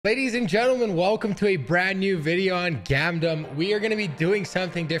Ladies and gentlemen, welcome to a brand new video on Gamdom. We are going to be doing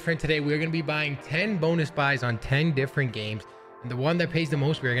something different today. We're going to be buying 10 bonus buys on 10 different games. And the one that pays the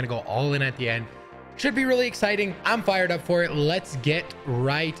most, we're going to go all in at the end. Should be really exciting. I'm fired up for it. Let's get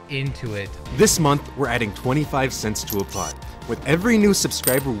right into it. This month, we're adding 25 cents to a pot. With every new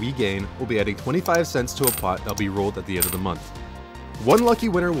subscriber we gain, we'll be adding 25 cents to a pot that'll be rolled at the end of the month. One lucky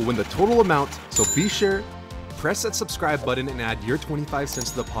winner will win the total amount, so be sure press that subscribe button and add your 25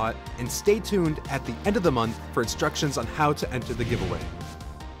 cents to the pot, and stay tuned at the end of the month for instructions on how to enter the giveaway.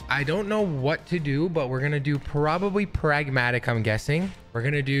 I don't know what to do, but we're going to do probably pragmatic, I'm guessing. We're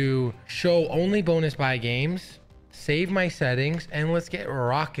going to do show only bonus buy games, save my settings, and let's get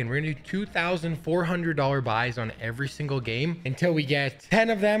rocking. We're going to do $2,400 buys on every single game until we get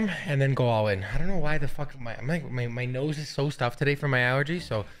 10 of them and then go all in. I don't know why the fuck my nose is so stuffed today from my allergies,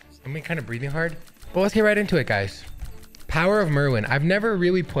 so I'm kind of breathing hard. But let's get right into it, guys. Power of Merlin. I've never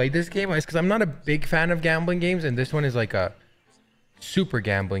really played this game because I'm not a big fan of gambling games, and this one is like a super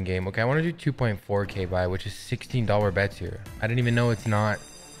gambling game. Okay, I want to do 2.4k buy, which is $16 bets here. I didn't even know it's not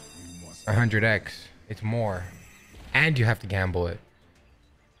 100x. It's more. And you have to gamble it.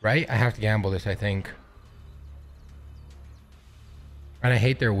 Right? I have to gamble this, I think. And I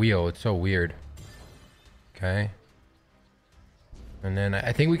hate their wheel. It's so weird. Okay. And then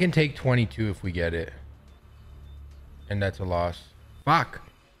I think we can take 22 if we get it. And that's a loss. Fuck.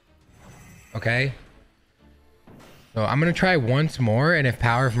 Okay. So I'm going to try once more. And if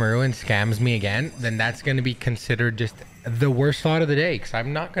Power of Merlin scams me again, then that's going to be considered just the worst thought of the day. Because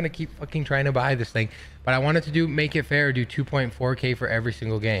I'm not going to keep fucking trying to buy this thing. But I wanted to make it fair, do 2.4k for every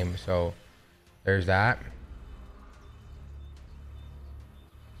single game. So there's that.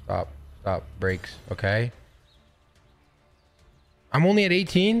 Stop. Brakes. Okay. I'm only at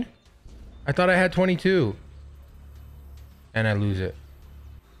 18. I thought I had 22. And I lose it.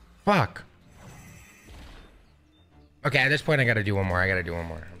 Fuck. Okay, at this point, I gotta do one more. I'm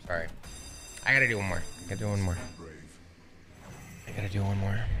sorry. I gotta do one more.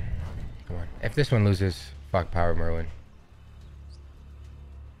 Come on. If this one loses, fuck Power Merlin.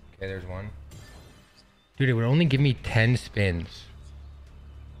 Okay, there's one. Dude, it would only give me 10 spins.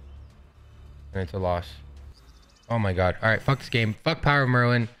 And it's a loss. Oh my god. All right, fuck this game. Fuck Power of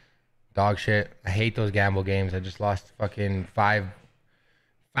Merlin. Dog shit. I hate those gamble games. I just lost fucking five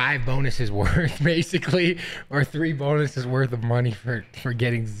bonuses worth, basically, or 3 bonuses worth of money for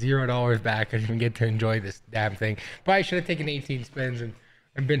getting $0 back. I didn't even get to enjoy this damn thing. Probably should have taken 18 spins and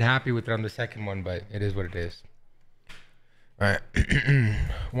been happy with it on the second one, but it is what it is. All right.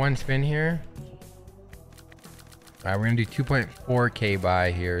 One spin here. All right, we're gonna do 2.4k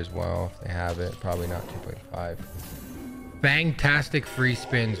buy here as well if they have it. Probably not 2.5. Fantastic free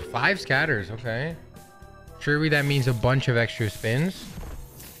spins. 5 scatters. Okay. Surely that means a bunch of extra spins.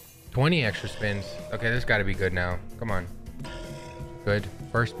 20 extra spins. Okay, this got to be good now. Come on. Good.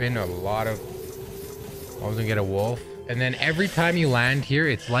 First spin, a lot of... I was gonna get a wolf. And then every time you land here,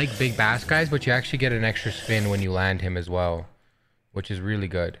 it's like Big Bass Guys, but you actually get an extra spin when you land him as well, which is really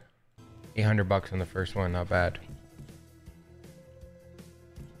good. 800 bucks on the first one. Not bad.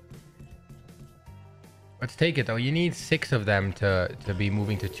 Let's take it though. You need 6 of them to be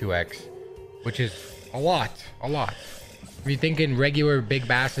moving to 2x, which is a lot. If you're thinking regular big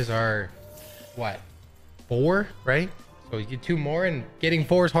basses are what, 4, right? So you get 2 more, and getting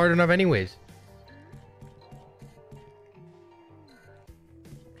 4 is hard enough anyways.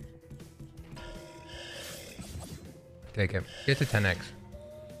 Take it. Get to 10x.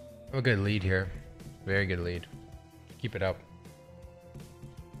 Have a good lead here. Very good lead. Keep it up.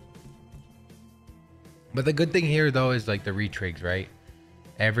 But the good thing here, though, is like the retrigs, right?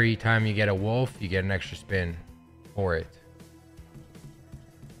 Every time you get a wolf, you get an extra spin for it.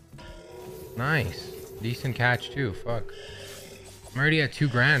 Nice. Decent catch, too. Fuck. I'm already at 2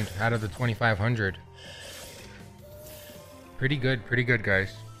 grand out of the 2,500. Pretty good,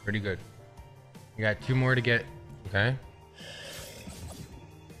 guys. Pretty good. You got 2 more to get. Okay.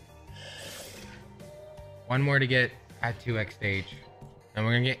 1 more to get at 2x stage. And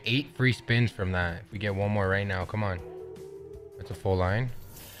we're gonna get 8 free spins from that. If we get 1 more right now, come on. That's a full line.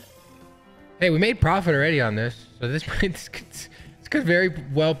 Hey, we made profit already on this. So this could very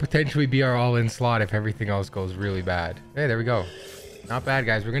well potentially be our all-in slot if everything else goes really bad. Hey, there we go. Not bad,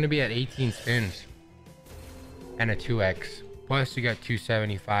 guys. We're gonna be at 18 spins. And a 2x. Plus, we got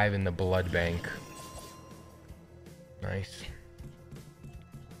 275 in the blood bank. Nice.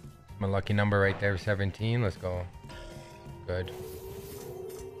 My lucky number right there, 17. Let's go. Good.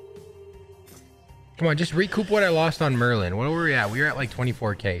 Come on, just recoup what I lost on Merlin. What were we at? We were at like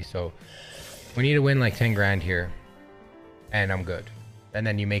 24k, so we need to win like 10 grand here. And I'm good. and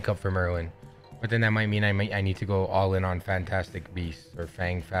then you make up for Merlin. But then that might mean I need to go all in on Fantastic Beasts or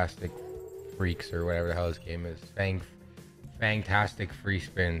Fangtastic Freaks or whatever the hell this game is. Fangtastic Free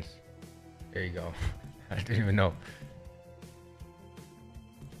Spins. There you go. I didn't even know.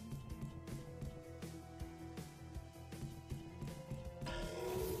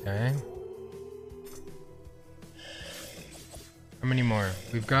 Okay. How many more?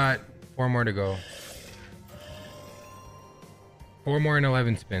 We've got 4 more to go. 4 more and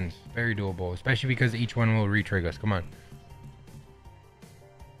 11 spins. Very doable, especially because each one will re-trigger us. Come on.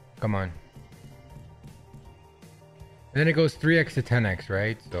 Come on. And then it goes 3x to 10x,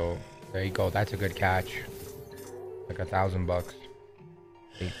 right? So there you go. That's a good catch. Like $1,000 bucks.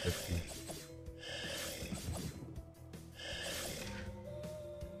 850.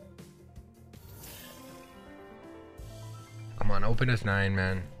 Come on, open us 9,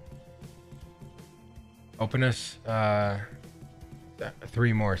 man. Open us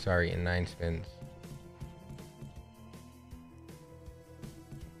 3 more, sorry, in 9 spins.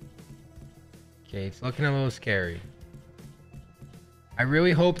 Okay, it's looking a little scary. I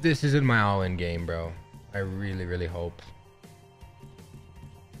really hope this isn't my all-in game, bro. I really, really hope.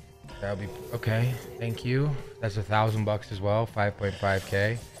 That'll be okay. Thank you. That's $1,000 bucks as well.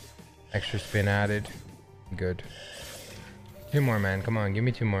 5.5k. Extra spin added. Good. 2 more, man. Come on, give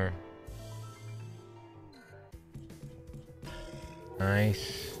me 2 more.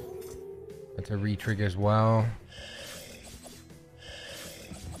 Nice. That's a re-trigger as well.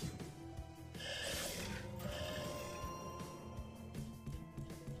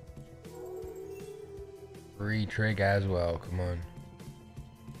 Re-trig as well. Come on.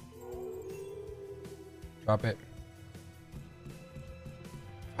 Drop it.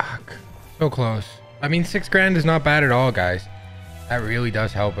 Fuck. So close. I mean, 6 grand is not bad at all, guys. That really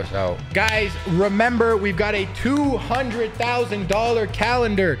does help us out. Guys, remember, we've got a $200,000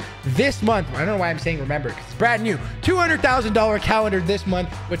 calendar this month. I don't know why I'm saying remember, because it's brand new. $200,000 calendar this month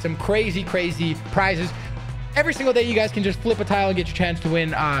with some crazy, crazy prizes. Every single day, you guys can just flip a tile and get your chance to win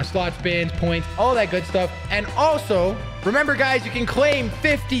slot spins, points, all that good stuff. And also, remember, guys, you can claim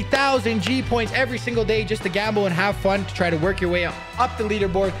 50,000 G points every single day just to gamble and have fun to try to work your way up the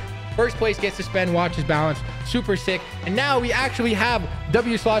leaderboard. First place gets to spend, watch his balance. Super sick. And now we actually have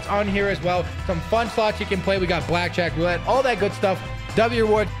W slots on here as well. Some fun slots you can play. We got blackjack, roulette, all that good stuff.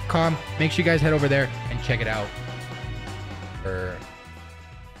 WRewards.com. Make sure you guys head over there and check it out for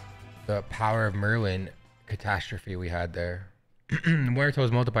the Power of Merlin catastrophe we had there. Muertos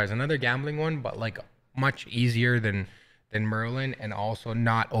multipliers, another gambling one, but like much easier than Merlin, and also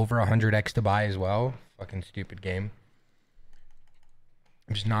not over 100x to buy as well. Fucking stupid game.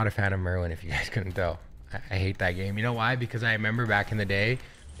 I'm just not a fan of Merlin, if you guys couldn't tell. I hate that game. You know why? Because I remember back in the day,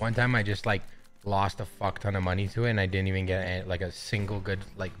 one time I just like lost a fuck ton of money to it, and I didn't even get like a single good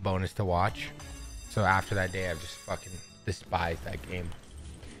like bonus to watch. So after that day, I've just fucking despised that game.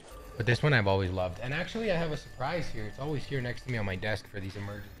 But this one I've always loved. And actually, I have a surprise here. It's always here next to me on my desk for these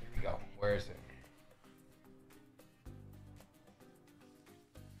emergencies. Here we go. Where is it?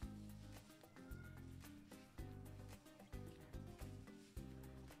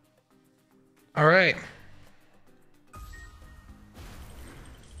 All right.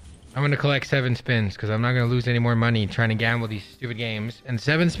 I'm going to collect 7 spins because I'm not going to lose any more money trying to gamble these stupid games. And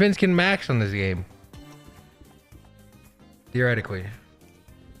 7 spins can max on this game. Theoretically.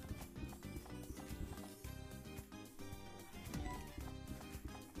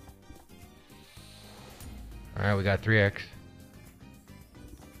 All right, we got 3x.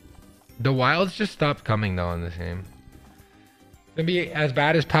 The wilds just stopped coming though in this game. It's gonna be as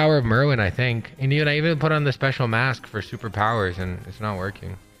bad as Power of Merlin, I think. And I even put on the special mask for superpowers and it's not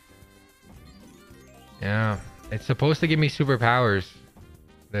working. Yeah, it's supposed to give me superpowers,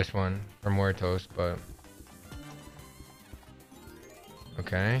 this one, for Muertos, but...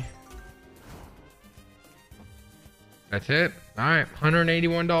 Okay. That's it. All right,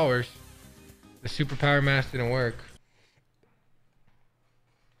 $181. The superpower mask didn't work.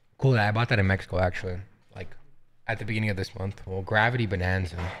 Cool, I bought that in Mexico, actually. Like, at the beginning of this month. Well, Gravity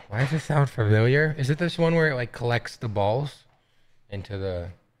Bonanza. Why does this sound familiar? Is it this one where it, like, collects the balls into the...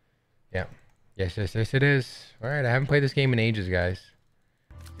 Yeah. Yes, it is. All right, I haven't played this game in ages, guys.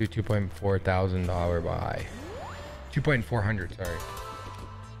 Do $2.4 thousand buy. 2.400, sorry.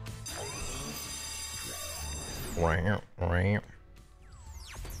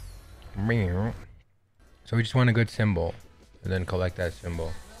 So we just want a good symbol and then collect that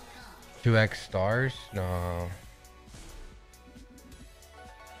symbol. 2x stars? No.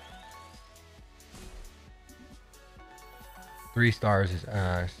 Three stars is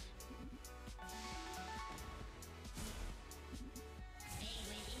ass.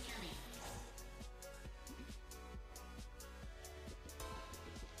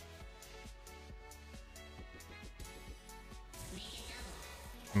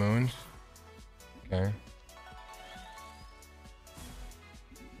 Moons. Okay.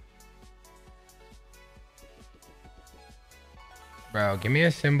 Bro, give me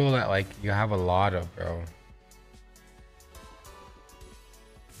a symbol that like you have a lot of, bro.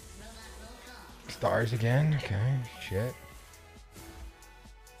 Stars again? Okay, shit.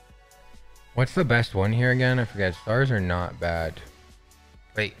 What's the best one here again? I forget. Stars are not bad.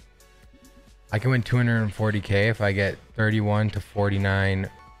 Wait. I can win 240k if I get 31 to 49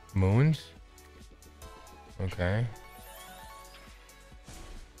 moons. Okay.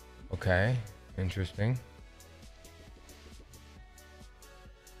 Okay. Interesting.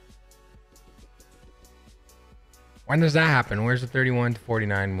 When does that happen? Where's the 31 to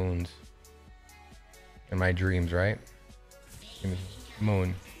 49 moons? In my dreams, right?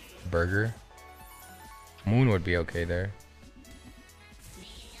 Moon. Burger. Moon would be okay there.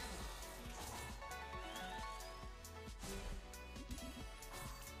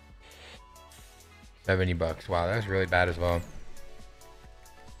 $70. Wow, that's really bad as well.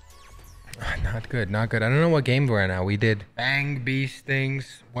 Not good, not good. I don't know what games we're at now. We did Bang, Beast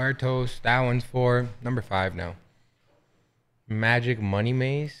Things, Muertos. That one's for number 5 now. Magic Money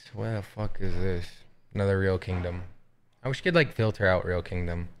Maze? What the fuck is this? Another Real Kingdom. I wish you could like filter out Real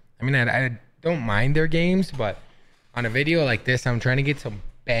Kingdom. I mean, I don't mind their games, but on a video like this, I'm trying to get some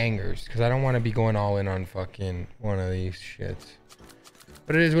bangers because I don't want to be going all in on fucking one of these shits.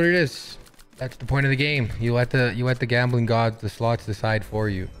 But it is what it is. That's the point of the game. You let the gambling gods, the slots decide for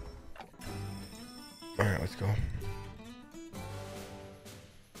you. All right, let's go.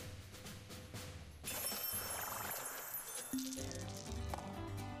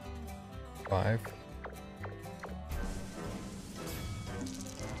 Five.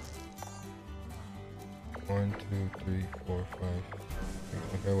 One, two, three, four, five.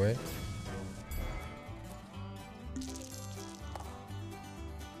 Okay, wait.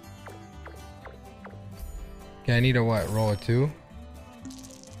 Okay, I need a what? Roll a 2.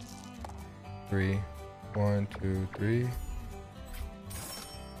 3. 1, 2, 3.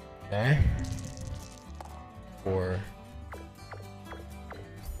 Okay. 4.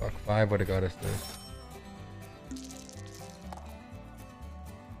 Fuck, 5 would have got us this.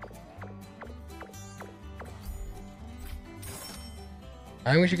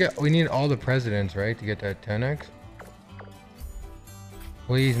 I think we need all the presidents, right, to get that 10x?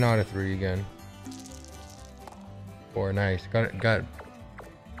 Please not a 3 again. 4, nice. Got it. Well,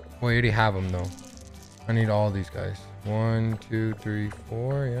 we already have them though. I need all these guys. 1, 2, 3,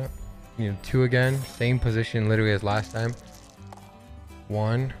 4. Yeah. Need a 2 again. Same position literally as last time.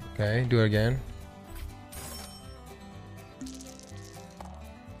 1. Okay. Do it again.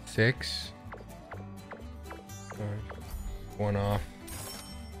 6. 1 off.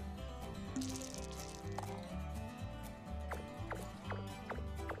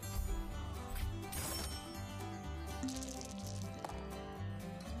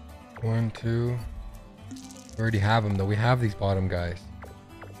 One, 2. We already have them though. We have these bottom guys.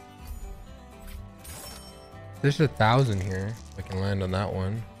 There's 1,000 here. I can land on that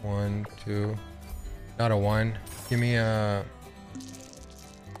one. 1, 2. Not a 1. Give me a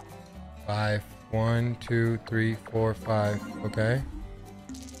 5. 1, 2, 3, 4, 5. Okay.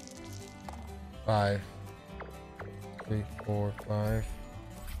 5. 3, 4, 5.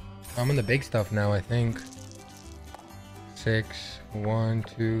 I'm on the big stuff now, I think. 6. 1,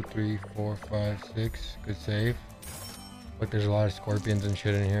 2, 3, 4, 5, 6. Good save. But there's a lot of scorpions and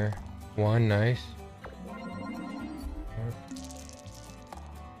shit in here. 1, nice.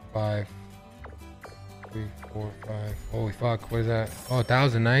 5. 3, 4, 5. Holy fuck, what is that? Oh,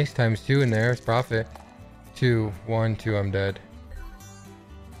 1,000, nice. Times 2 in there. It's profit. 2, 1, 2, I'm dead.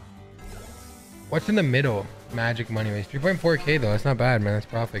 What's in the middle? Magic Money Maze. 3.4k though. That's not bad, man. That's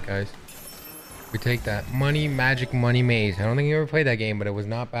profit, guys. We take that. Magic Money Maze. I don't think you ever played that game, but it was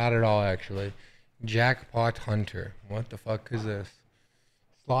not bad at all, actually. Jackpot Hunter. What the fuck is this?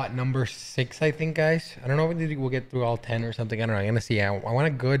 Slot number 6, I think, guys. I don't know if we'll get through all 10 or something. I don't know. I'm gonna see. I want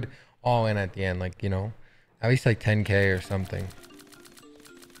a good all-in at the end, like, you know, at least like 10k or something.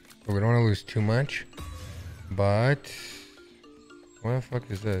 But we don't want to lose too much. But what the fuck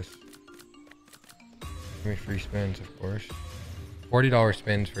is this? Give me free spins, of course. $40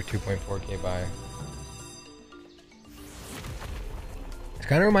 spins for 2.4k buy. It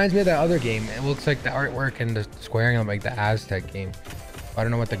kind of reminds me of that other game. It looks like the artwork and the squaring of like the Aztec game. I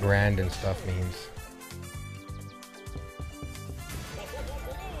don't know what the grand and stuff means.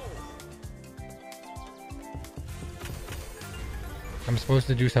 I'm supposed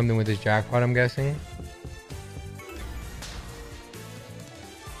to do something with this jackpot, I'm guessing.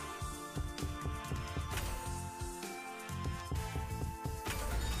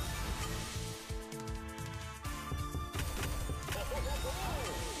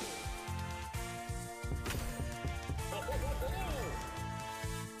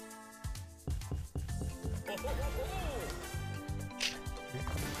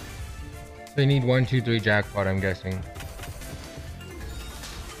 They need 1, 2, 3 jackpot, I'm guessing.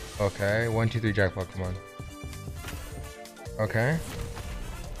 Okay, 1, 2, 3 jackpot, come on. Okay.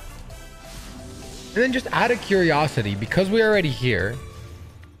 And then just out of curiosity, because we're already here,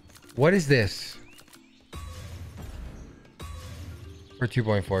 what is this? For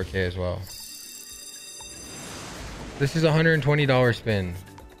 2.4k as well. This is a $120 spin.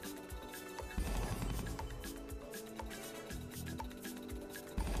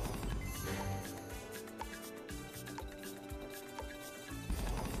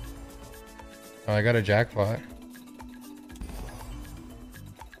 Oh, I got a jackpot.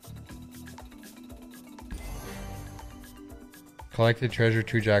 Collected treasure,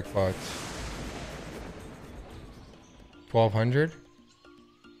 2 jackpots. 1200.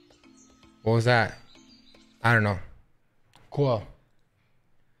 What was that? I don't know. Cool.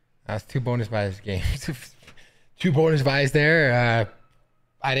 That's 2 bonus buys games. 2 bonus buys there.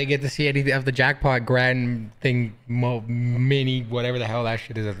 I didn't get to see any of the jackpot grand thing, mini, whatever the hell that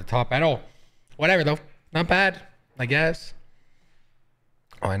shit is at the top at all. Whatever though. Not bad, I guess.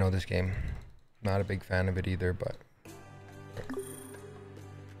 Oh, I know this game. Not a big fan of it either, but.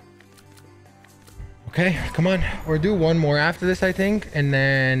 Okay, come on. We'll do one more after this, I think. And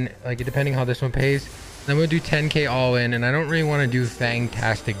then, like, depending how this one pays, then we'll do 10k all in. And I don't really want to do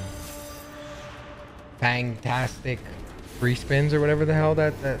fantastic free spins or whatever the hell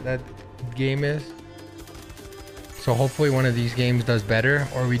that game is. So hopefully one of these games does better,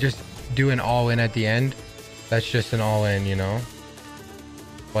 or we just do an all in at the end. That's just an all in, you know?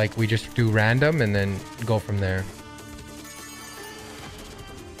 Like, we just do random and then go from there.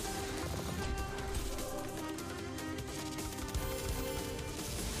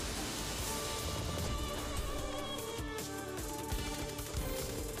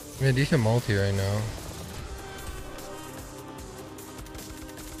 I mean, decent multi right now.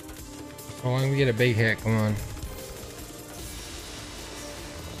 So long we get a big hit, come on.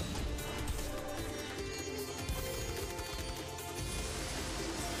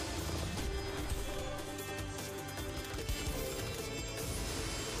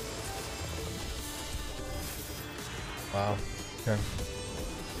 Wow. Okay.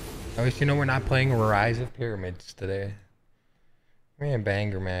 At least you know we're not playing Rise of Pyramids today. Man,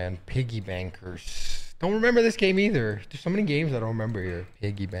 banger, man. Piggy Bankers. Don't remember this game either. There's so many games I don't remember here.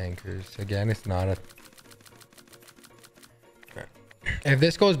 Piggy Bankers. Again, it's not a... If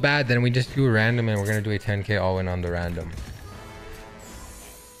this goes bad, then we just do a random and we're going to do a 10k all-in on the random.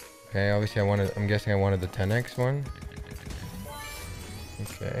 Okay, obviously I'm guessing I wanted the 10x one.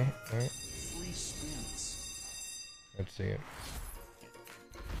 Okay. Right. Let's see it.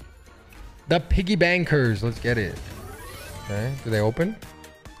 The Piggy Bankers. Let's get it. Okay, do they open?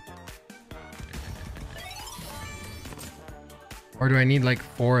 Or do I need like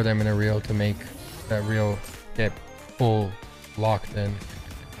 4 of them in a reel to make that reel get full locked in?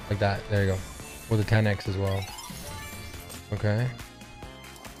 Like that. There you go. With a 10x as well. Okay.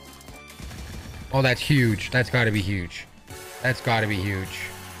 Oh, that's huge. That's got to be huge. That's got to be huge.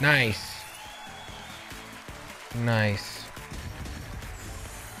 Nice. Nice.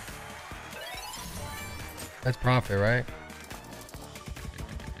 That's profit, right?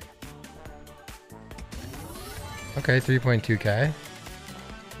 Okay, 3.2k.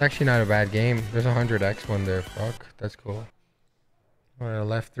 It's actually not a bad game. There's a 100x one there. Fuck, that's cool. I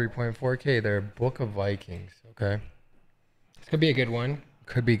left 3.4k there. Book of Vikings. Okay. This could be a good one.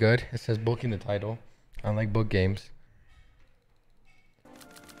 Could be good. It says book in the title. I like book games.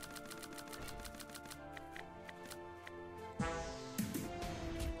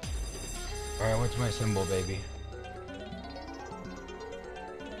 Alright, what's my symbol, baby?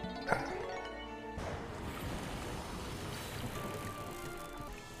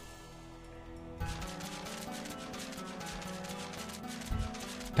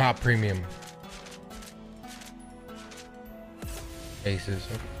 Top premium. Aces.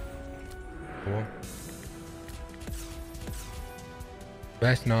 Cool.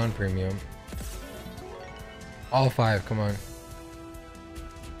 Best non-premium. All 5, come on.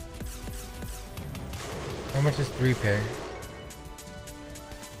 How much is 3 pay?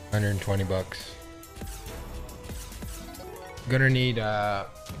 120 bucks. Gonna need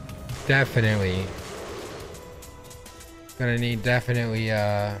definitely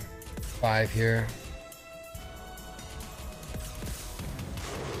 5 here.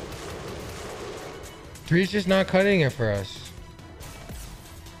 Three's just not cutting it for us.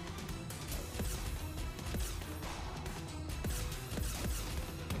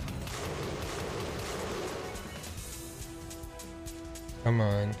 Come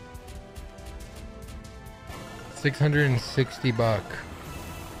on. 660 buck.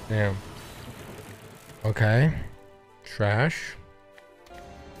 Damn. Okay. Trash.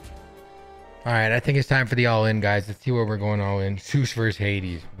 All right, I think it's time for the all-in, guys. Let's see where we're going all in. Zeus versus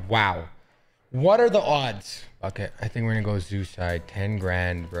Hades. Wow. What are the odds? Okay, I think we're gonna go Zeus side. 10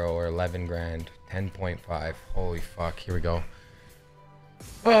 grand, bro, or 11 grand. 10.5. Holy fuck. Here we go.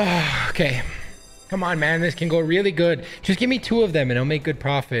 Oh, okay. Come on, man. This can go really good. Just give me 2 of them and I'll make good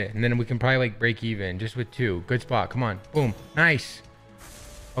profit. And then we can probably like break even just with 2. Good spot. Come on. Boom. Nice.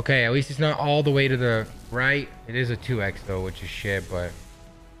 Okay, at least it's not all the way to the right. It is a 2x though, which is shit, but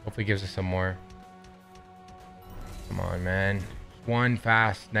hopefully gives us some more. Come on, man. 1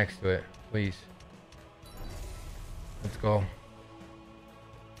 fast next to it, please. Let's go.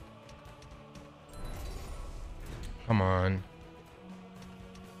 Come on.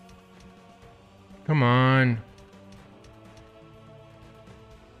 Come on.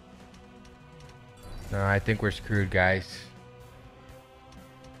 No, I think we're screwed, guys.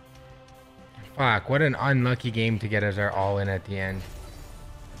 Fuck, what an unlucky game to get as our all-in at the end.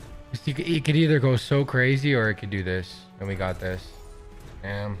 It could either go so crazy or it could do this. And we got this.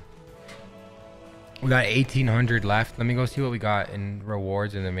 Damn. We got 1,800 left. Let me go see what we got in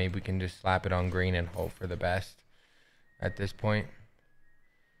rewards and then maybe we can just slap it on green and hope for the best at this point.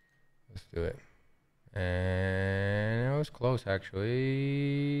 Let's do it. And it was close,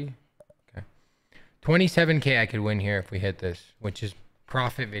 actually. Okay. 27K I could win here if we hit this, which is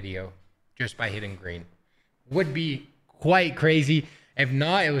profit video just by hitting green. Would be quite crazy. If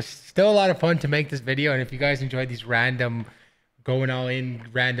not, it was still a lot of fun to make this video. And if you guys enjoyed these random going all in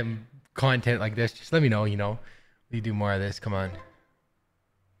random content like this, just let me know, you know. We do more of this. Come on.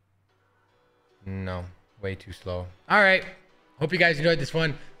 No, way too slow. All right. Hope you guys enjoyed this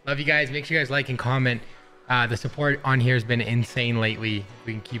one. Love you guys. Make sure you guys like and comment. The support on here has been insane lately. If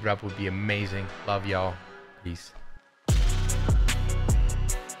we can keep it up, it would be amazing. Love y'all. Peace.